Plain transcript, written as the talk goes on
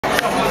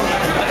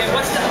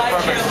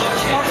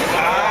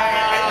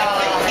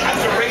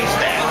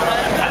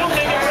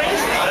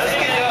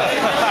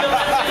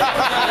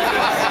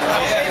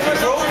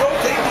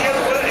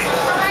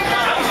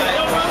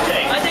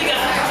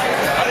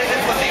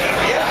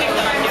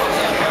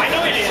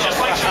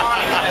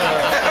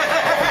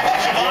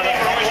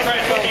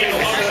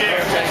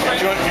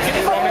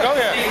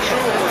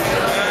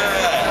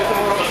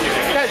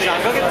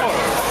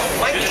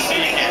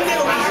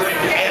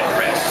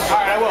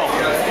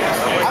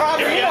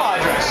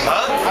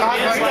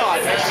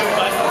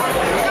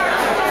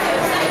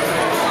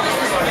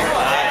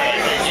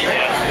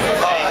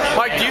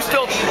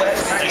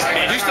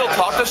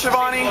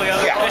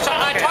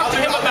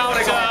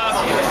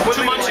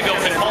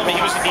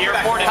was at the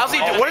airport. How's he?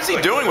 What is he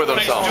doing with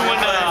himself? He's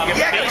doing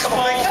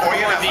baseball for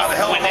the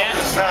Gwinnett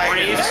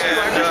Braves,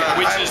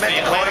 which is the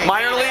Atlantic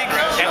minor league.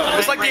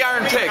 It's like the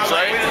Iron Pigs,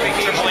 right?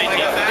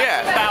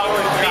 Yeah. About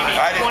maybe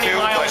 20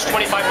 miles,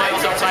 25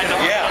 miles outside of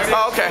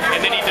Oh, okay.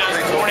 And then he does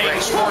morning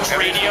sports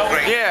radio.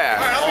 Yeah.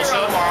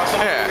 Also.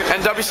 Yeah.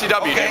 And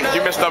WCW. Do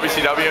you miss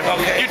WCW?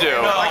 You do.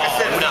 No,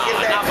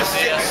 not with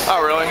this.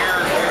 Oh, really?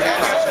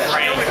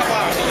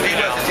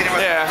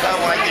 Yeah.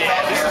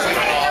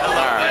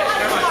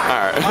 All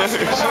right.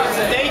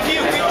 Thank you.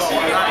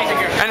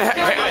 And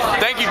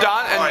thank you,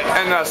 Don.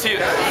 And see,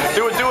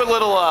 do a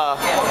little.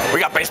 We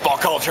got baseball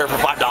culture for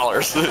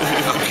 $5.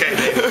 Okay.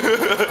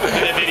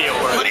 The video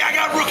work.